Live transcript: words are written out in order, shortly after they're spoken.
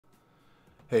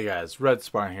Hey guys,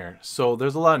 Redspartan here. So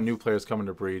there's a lot of new players coming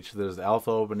to Breach. There's the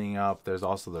alpha opening up. There's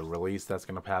also the release that's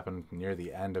going to happen near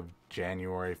the end of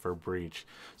January for Breach.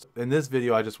 So in this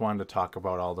video, I just wanted to talk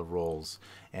about all the roles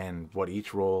and what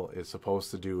each role is supposed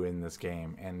to do in this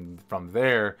game. And from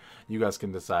there, you guys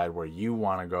can decide where you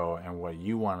want to go and what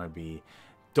you want to be.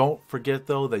 Don't forget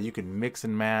though that you can mix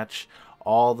and match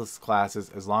all the classes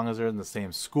as long as they're in the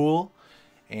same school,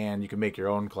 and you can make your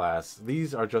own class.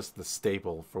 These are just the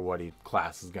staple for what each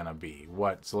class is gonna be.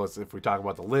 If we talk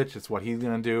about the Lich, it's what he's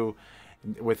gonna do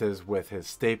with his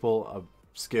staple of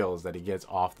skills that he gets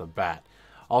off the bat.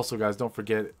 Also, guys, don't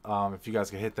forget, if you guys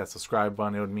could hit that subscribe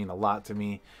button, it would mean a lot to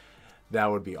me.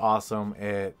 That would be awesome.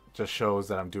 It just shows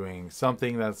that I'm doing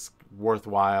something that's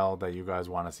worthwhile, that you guys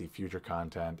want to see future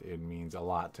content. It means a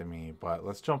lot to me. But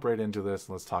let's jump right into this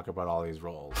and let's talk about all these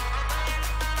roles.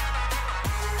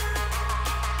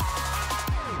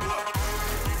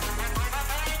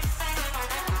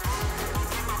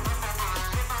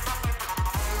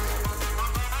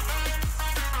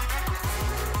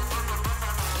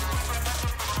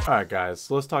 Alright guys,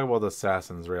 so let's talk about the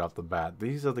assassins right off the bat.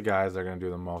 These are the guys that are going to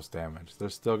do the most damage. They're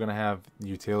still going to have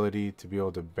utility to be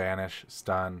able to banish,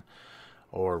 stun,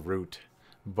 or root.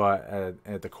 But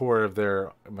at the core of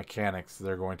their mechanics,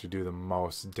 they're going to do the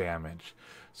most damage.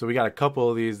 So we got a couple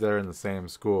of these that are in the same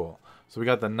school. So we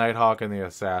got the Nighthawk and the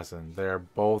Assassin. They're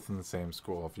both in the same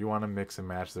school. If you want to mix and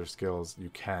match their skills, you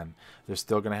can. They're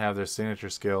still going to have their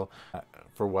signature skill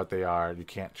for what they are. You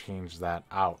can't change that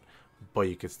out, but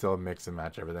you could still mix and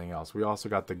match everything else. We also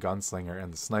got the Gunslinger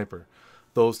and the Sniper.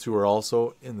 Those two are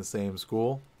also in the same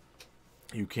school.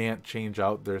 You can't change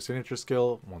out their signature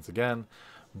skill, once again,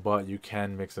 but you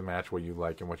can mix and match what you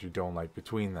like and what you don't like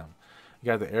between them. You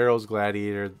got the Arrows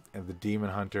Gladiator and the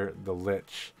Demon Hunter, the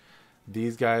Lich.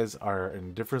 These guys are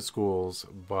in different schools,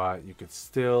 but you could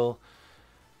still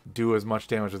do as much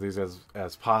damage with these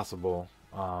as possible.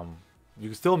 You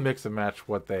can still mix and match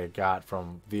what they got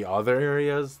from the other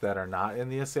areas that are not in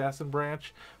the Assassin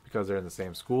branch because they're in the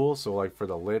same school. So like for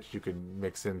the Lich, you can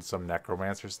mix in some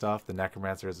Necromancer stuff. The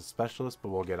Necromancer is a specialist, but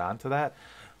we'll get onto that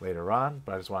later on.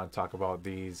 But I just want to talk about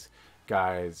these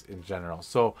guys in general.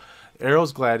 So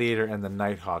Arrows Gladiator and the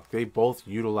Nighthawk, they both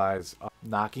utilize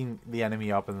knocking the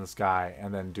enemy up in the sky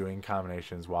and then doing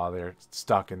combinations while they're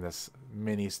stuck in this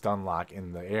mini stun lock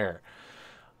in the air.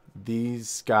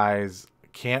 These guys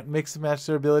can't mix and match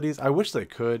their abilities. I wish they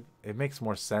could. It makes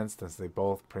more sense since they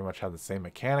both pretty much have the same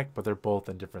mechanic, but they're both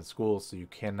in different schools, so you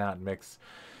cannot mix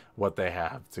what they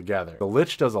have together. The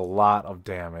Lich does a lot of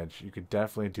damage. You could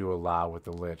definitely do a lot with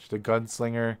the Lich. The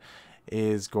Gunslinger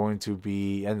is going to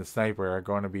be, and the Sniper are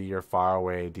going to be your far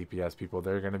away DPS people.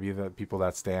 They're going to be the people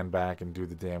that stand back and do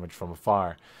the damage from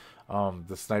afar.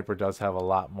 The Sniper does have a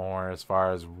lot more as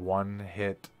far as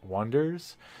one-hit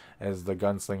wonders, as the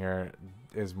Gunslinger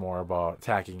is more about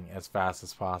attacking as fast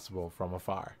as possible from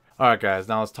afar. Alright guys,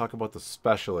 now let's talk about the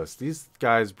specialists. These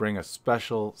guys bring a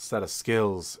special set of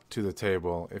skills to the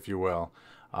table, if you will.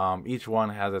 Each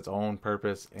one has its own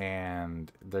purpose, and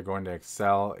they're going to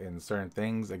excel in certain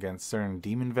things against certain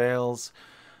demon veils,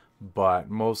 but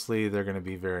mostly they're going to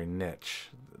be very niche.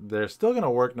 They're still going to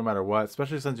work no matter what,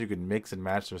 especially since you can mix and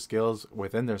match their skills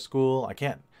within their school. I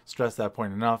can't stress that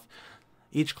point enough.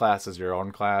 Each class is your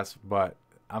own class, but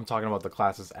I'm talking about the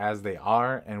classes as they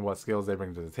are and what skills they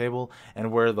bring to the table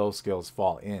and where those skills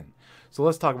fall in. So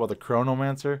let's talk about the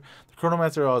Chronomancer. The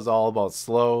Chronomancer is all about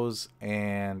slows,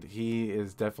 and he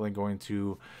is definitely going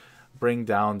to bring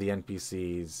down the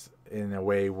NPCs in a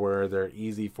way where they're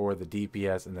easy for the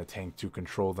DPS and the tank to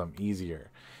control them easier.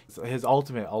 So his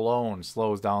ultimate alone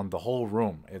slows down the whole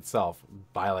room itself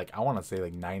by, like, I want to say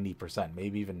like 90%,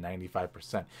 maybe even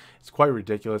 95%. It's quite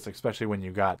ridiculous, especially when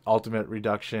you got ultimate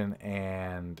reduction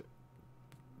and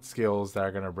skills that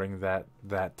are going to bring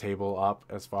that table up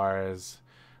as far as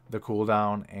the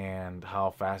cooldown and how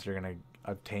fast you're going to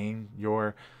obtain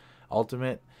your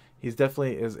ultimate. He's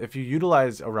definitely is, if you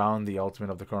utilize around the ultimate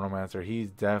of the Chronomancer,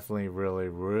 he's definitely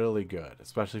really good,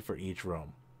 especially for each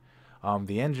room.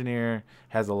 The Engineer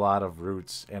has a lot of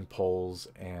roots and pulls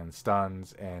and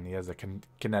stuns, and he has a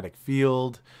kinetic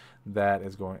field that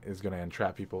is going to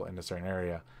entrap people in a certain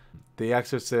area. The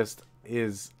Exorcist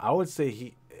is, I would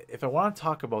say, if I want to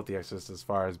talk about the Exorcist as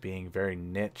far as being very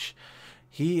niche,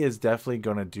 he is definitely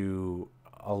going to do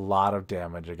a lot of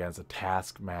damage against a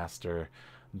Taskmaster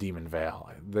Demon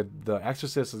Veil. The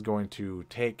Exorcist is going to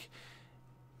take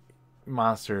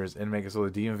monsters and make it so the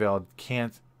Demon Veil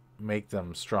can't make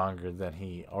them stronger than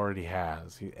he already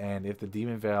has. And if the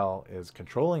Demon Veil is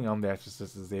controlling him, the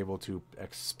Exorcist is able to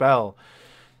expel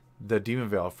the Demon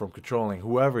Veil from controlling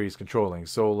whoever he's controlling.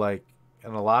 So like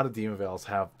And a lot of Demon Veils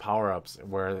have power-ups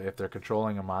where if they're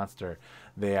controlling a monster,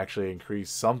 they actually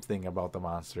increase something about the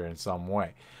monster in some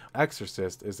way.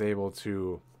 Exorcist is able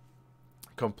to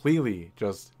completely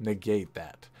just negate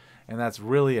that, and that's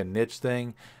really a niche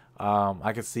thing.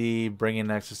 I could see bringing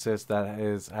an Exorcist that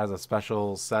has a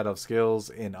special set of skills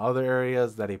in other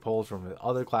areas that he pulls from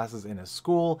other classes in his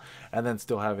school, and then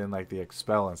still having like the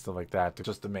Expel and stuff like that,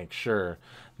 just to make sure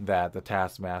that the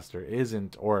Taskmaster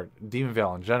isn't, or Demon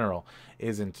Veil in general,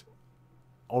 isn't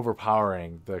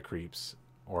overpowering the creeps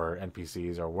or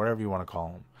NPCs or whatever you want to call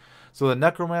them. So the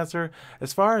Necromancer,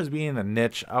 as far as being a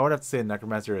niche, I would have to say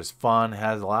Necromancer is fun,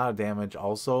 has a lot of damage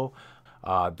also.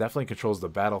 Definitely controls the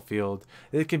battlefield.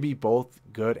 It can be both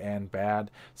good and bad.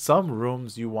 Some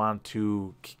rooms you want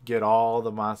to get all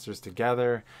the monsters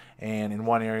together and in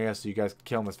one area so you guys can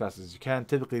kill them as fast as you can.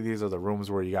 Typically these are the rooms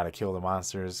where you got to kill the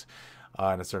monsters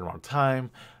in a certain amount of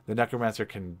time. The Necromancer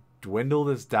can dwindle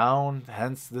this down,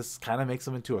 hence this kind of makes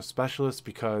them into a specialist,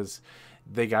 because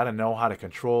they got to know how to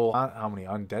control how many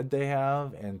undead they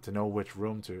have and to know which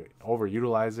room to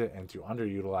overutilize it and to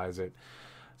underutilize it.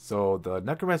 So the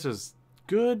Necromancer is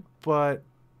good, but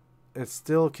it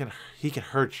still can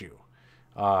hurt you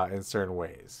in certain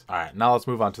ways. All right, now let's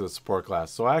move on to the support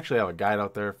class. So I actually have a guide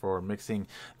out there for mixing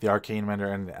the Arcane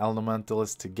Mender and the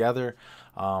Elementalist together.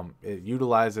 It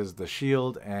utilizes the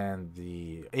shield and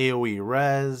the AoE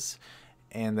res,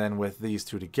 and then with these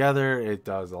two together, it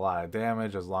does a lot of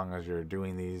damage as long as you're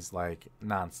doing these like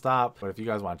non-stop. But if you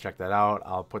guys want to check that out,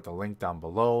 I'll put the link down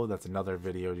below. That's another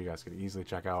video you guys could easily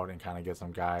check out and kind of get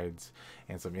some guides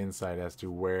and some insight as to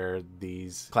where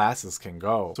these classes can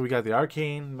go. So we got the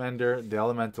Arcane Mender, the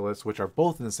Elementalist, which are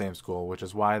both in the same school, which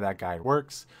is why that guide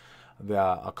works.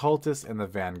 The Occultist and the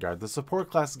Vanguard. The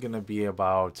support class is going to be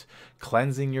about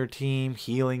cleansing your team,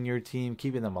 healing your team,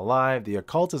 keeping them alive. The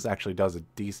Occultist actually does a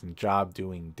decent job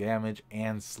doing damage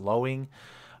and slowing.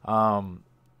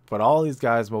 But all these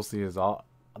guys mostly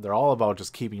they're all about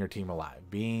just keeping your team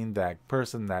alive, being that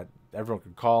person that everyone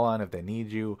can call on if they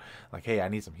need you. Like, hey, I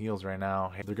need some heals right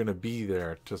now. Hey, they're going to be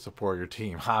there to support your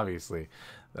team, obviously.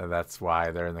 That's why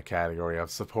they're in the category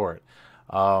of support.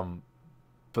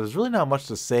 But there's really not much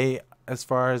to say as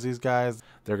far as these guys.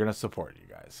 They're going to support you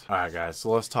guys. All right, guys, so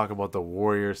let's talk about the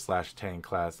warrior / tank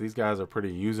class. These guys are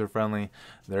pretty user friendly.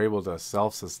 They're able to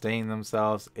self-sustain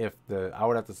themselves. I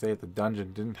would have to say if the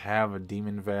dungeon didn't have a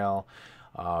Demon Veil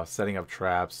setting up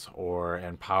traps or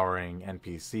empowering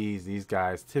NPCs, these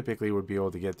guys typically would be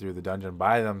able to get through the dungeon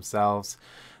by themselves.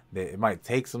 It might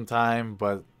take some time,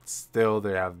 but still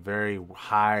they have very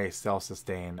high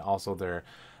self-sustain. Also, their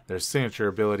signature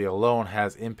ability alone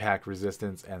has impact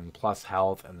resistance and plus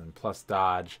health and then plus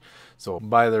dodge. So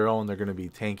by their own, they're going to be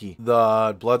tanky.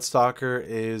 The Bloodstalker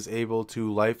is able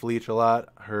to life leech a lot.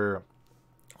 Her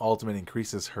ultimate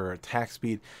increases her attack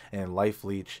speed and life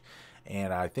leech.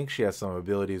 And I think she has some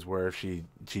abilities where she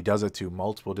does it to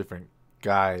multiple different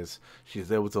guys.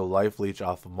 She's able to life leech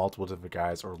off of multiple different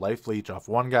guys, or life leech off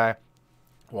one guy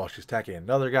while she's attacking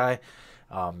another guy.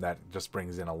 That just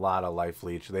brings in a lot of life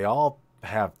leech. They all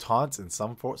have taunts in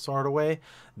some sort of way.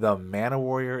 The Mana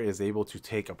Warrior is able to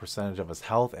take a percentage of his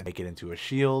health and make it into a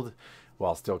shield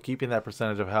while still keeping that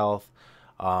percentage of health.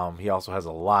 He also has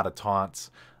a lot of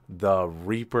taunts. The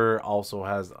Reaper also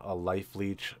has a life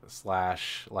leech /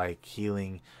 like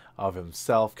healing of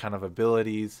himself kind of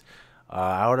abilities.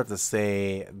 I would have to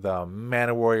say the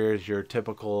Mana Warrior is your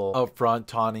typical upfront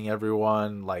taunting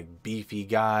everyone, like beefy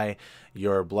guy.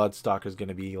 Your Bloodstalker is going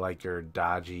to be like your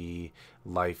dodgy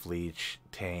life leech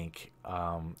tank,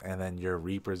 and then your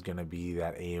Reaper is going to be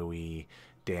that AoE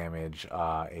damage,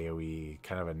 AoE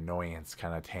kind of annoyance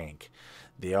kind of tank.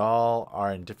 They all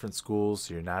are in different schools,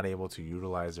 so you're not able to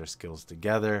utilize their skills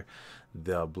together.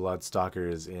 The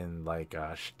Bloodstalker is in like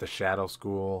the Shadow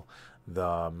School.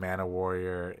 The Mana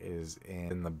Warrior is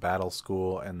in the Battle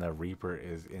School, and the Reaper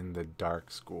is in the Dark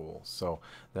School. So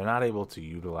they're not able to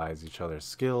utilize each other's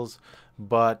skills,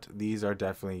 but these are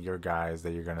definitely your guys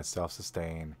that you're going to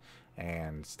self-sustain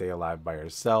and stay alive by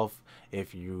yourself.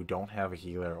 If you don't have a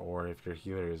healer, or if your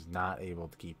healer is not able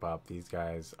to keep up, these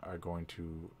guys are going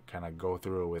to kind of go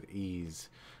through it with ease.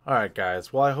 Alright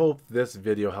guys, well I hope this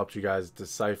video helped you guys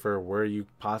decipher where you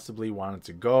possibly wanted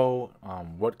to go,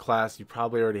 what class you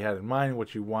probably already had in mind,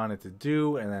 what you wanted to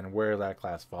do, and then where that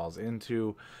class falls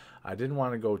into. I didn't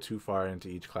want to go too far into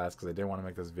each class because I didn't want to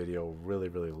make this video really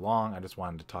long. I just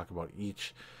wanted to talk about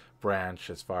each branch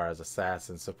as far as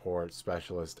assassin, support,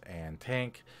 specialist, and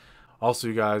tank. Also,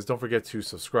 you guys, don't forget to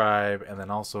subscribe, and then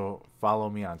also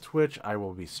follow me on Twitch. I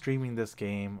will be streaming this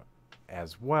game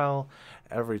as well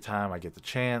every time I get the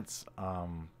chance.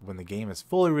 When the game is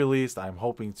fully released, I'm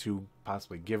hoping to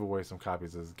possibly give away some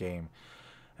copies of this game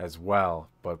as well.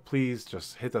 But please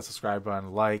just hit that subscribe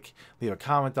button, leave a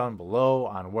comment down below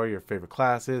on where your favorite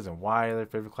class is and why their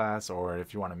favorite class, or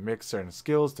if you want to mix certain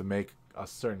skills to make a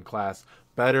certain class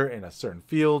better in a certain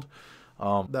field.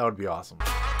 That would be awesome.